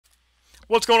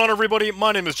What's going on, everybody?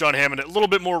 My name is John Hammond. A little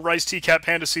bit more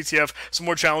RiceTeaCatPanda CTF, some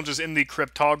more challenges in the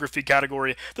cryptography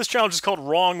category. This challenge is called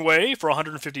Wrong Way for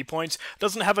 150 points.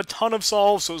 Doesn't have a ton of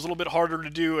solves, so it's a little bit harder to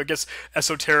do. I guess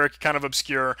esoteric, kind of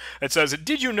obscure. It says,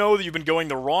 did you know that you've been going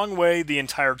the wrong way the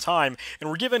entire time? And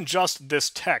we're given just this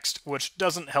text, which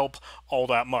doesn't help all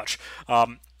that much.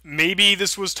 Maybe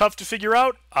this was tough to figure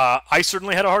out. I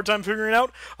certainly had a hard time figuring it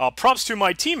out. Props to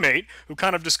my teammate who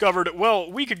kind of discovered,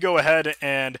 well, we could go ahead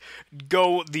and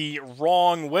go the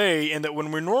wrong way, and that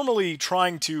when we're normally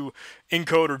trying to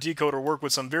encode or decode or work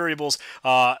with some variables,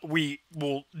 we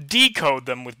will decode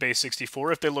them with base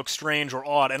 64 if they look strange or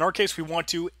odd. In our case, we want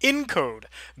to encode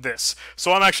this.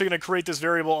 So I'm actually going to create this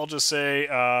variable. I'll just say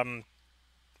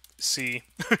C,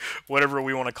 whatever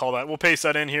we want to call that. We'll paste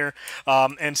that in here.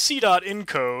 And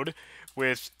C.encode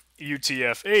with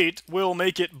UTF-8 will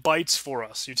make it bytes for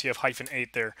us,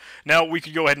 UTF-8 there. Now we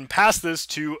could go ahead and pass this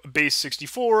to base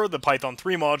 64, the Python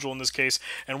 3 module in this case,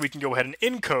 and we can go ahead and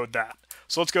encode that.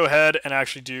 So let's go ahead and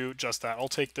actually do just that. I'll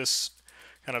take this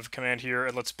kind of command here,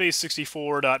 and let's base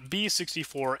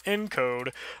 64.b64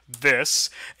 encode this,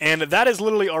 and that is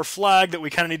literally our flag that we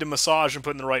kind of need to massage and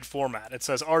put in the right format. It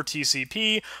says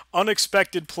RTCP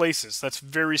unexpected places. That's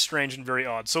very strange and very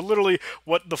odd. So literally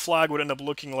what the flag would end up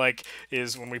looking like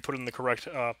is, when we put in the correct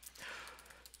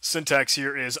syntax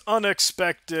here, is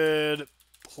unexpected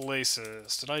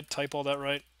places. Did I type all that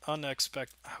right?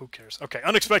 Who cares? Okay,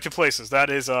 unexpected places.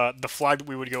 That is the flag that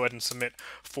we would go ahead and submit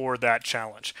for that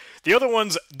challenge. The other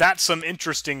ones, that's some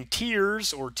interesting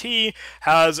tiers, or T,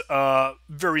 has a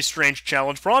very strange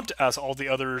challenge prompt, as all the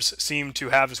others seem to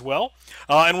have as well.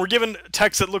 And we're given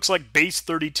text that looks like base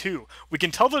 32. We can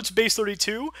tell that it's base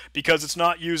 32 because it's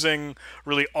not using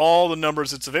really all the numbers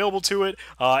that's available to it.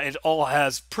 It all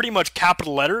has pretty much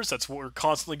capital letters. That's what we're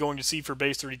constantly going to see for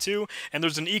base 32. And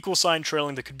there's an equal sign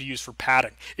trailing that could be used for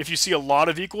padding. If you see a lot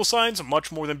of equal signs, much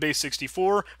more than base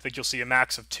 64, I think you'll see a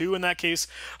max of 2 in that case,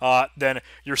 then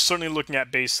you're certainly looking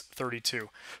at base 32.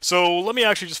 So let me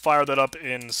actually just fire that up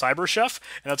in CyberChef,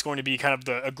 and that's going to be kind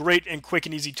of a great and quick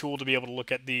and easy tool to be able to look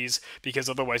at these, because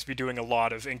otherwise we'd be doing a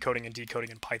lot of encoding and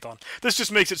decoding in Python. This just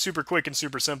makes it super quick and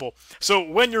super simple. So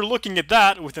when you're looking at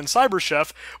that within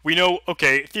CyberChef, we know,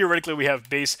 okay, theoretically we have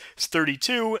base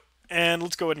 32, and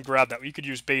let's go ahead and grab that. We could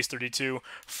use base 32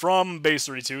 from base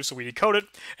 32, so we decode it,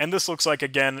 and this looks like,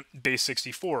 again, base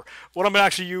 64. What I'm going to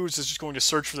actually use is just going to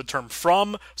search for the term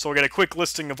from, so we'll get a quick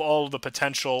listing of all of the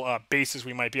potential bases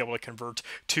we might be able to convert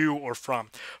to or from.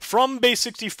 From base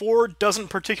 64 doesn't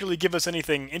particularly give us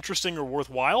anything interesting or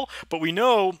worthwhile, but we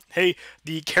know, hey,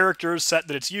 the characters set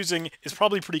that it's using is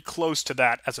probably pretty close to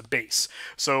that as a base.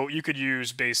 So you could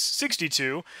use base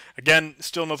 62. Again,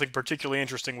 still nothing particularly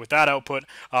interesting with that output.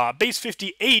 Base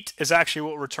 58 is actually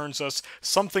what returns us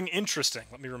something interesting.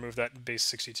 Let me remove that base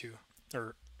 62.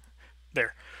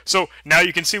 There. So now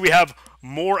you can see we have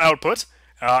more output.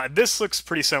 This looks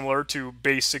pretty similar to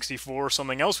base 64,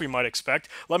 something else we might expect.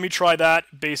 Let me try that.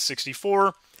 Base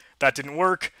 64. That didn't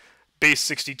work. Base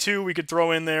 62 we could throw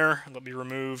in there. Let me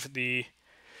remove the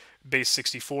base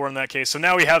 64 in that case. So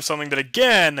now we have something that,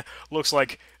 again, looks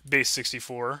like base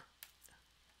 64.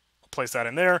 Place that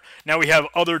in there. Now we have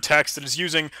other text that is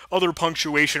using other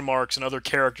punctuation marks and other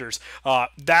characters.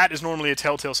 That is normally a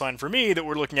telltale sign for me that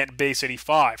we're looking at base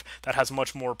 85. That has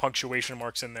much more punctuation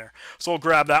marks in there. So I'll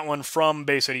grab that one from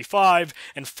base 85,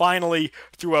 and finally,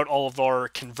 throughout all of our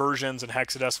conversions and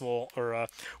hexadecimal, or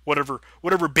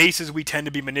whatever bases we tend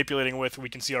to be manipulating with, we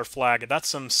can see our flag. That's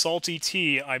some salty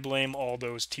tea. I blame all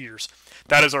those tiers.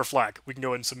 That is our flag. We can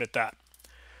go ahead and submit that.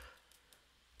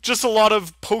 Just a lot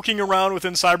of poking around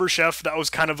within CyberChef. That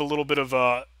was kind of a little bit of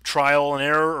a trial and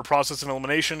error, or process and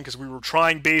elimination, because we were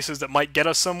trying bases that might get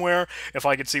us somewhere. If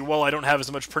I could see, well, I don't have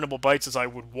as much printable bytes as I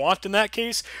would want in that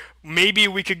case, maybe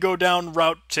we could go down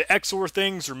route to XOR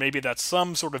things, or maybe that's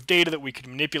some sort of data that we could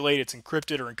manipulate. It's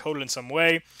encrypted or encoded in some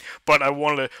way, but I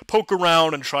wanted to poke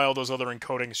around and try all those other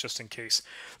encodings just in case.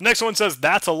 The next one says,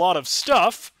 that's a lot of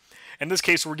stuff. In this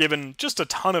case, we're given just a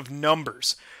ton of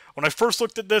numbers. When I first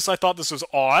looked at this, I thought this was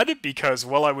odd because,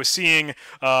 well, I was seeing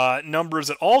numbers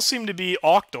that all seem to be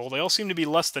octal. They all seem to be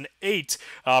less than 8,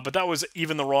 but that was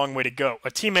even the wrong way to go.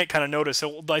 A teammate kind of noticed,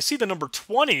 well, I see the number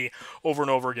 20 over and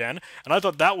over again, and I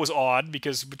thought that was odd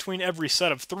because between every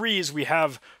set of 3s, we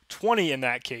have 20 in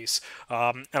that case.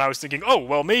 And I was thinking, oh,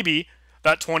 well, maybe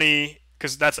that 20...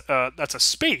 because that's a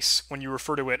space when you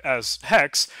refer to it as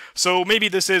hex. So maybe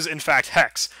this is, in fact,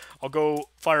 hex. I'll go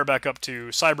fire back up to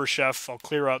CyberChef. I'll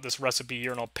clear out this recipe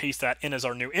here, and I'll paste that in as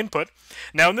our new input.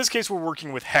 Now, in this case, we're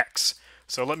working with hex.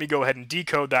 So let me go ahead and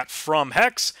decode that from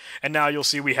hex, and now you'll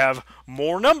see we have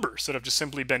more numbers that have just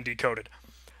simply been decoded.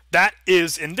 that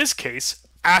is, in this case,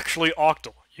 actually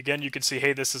octal. Again, you can see,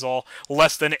 hey, this is all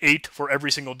less than 8 for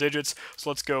every single digits. So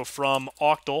let's go from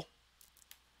octal,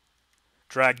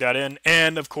 drag that in,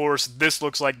 and of course, this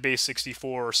looks like base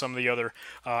 64 or some of the other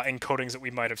encodings that we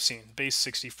might have seen. Base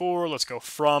 64, let's go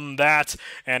from that,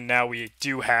 and now we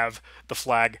do have the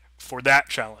flag for that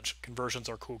challenge. Conversions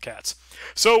are cool cats.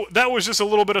 So that was just a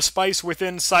little bit of spice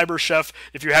within CyberChef.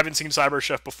 If you haven't seen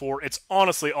CyberChef before, it's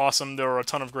honestly awesome. There are a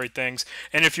ton of great things.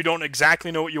 And if you don't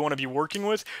exactly know what you want to be working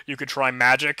with, you could try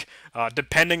Magic.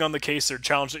 Depending on the case or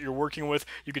challenge that you're working with,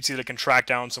 you can see that it can track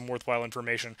down some worthwhile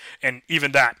information. And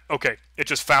even that, okay, it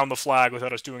just found the flag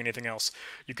without us doing anything else.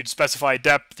 You could specify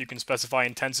depth, you can specify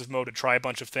intensive mode to try a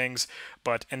bunch of things,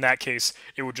 but in that case,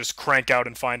 it would just crank out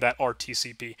and find that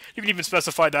RTCP. You can even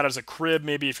specify that as a crib,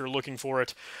 maybe, if you're looking for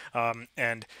it,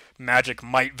 and Magic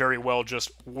might very well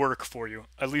just work for you.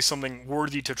 At least something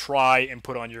worthy to try and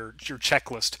put on your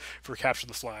checklist for Capture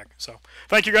the Flag. So,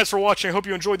 thank you guys for watching. I hope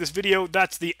you enjoyed this video.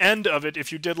 That's the end of it.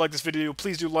 If you did like this video,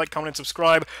 please do like, comment, and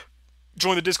subscribe.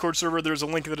 Join the Discord server. There's a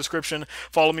link in the description.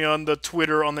 Follow me on the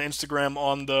Twitter, on the Instagram,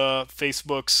 on the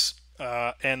Facebooks,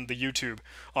 and the YouTube,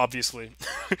 obviously.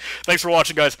 Thanks for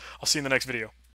watching, guys. I'll see you in the next video.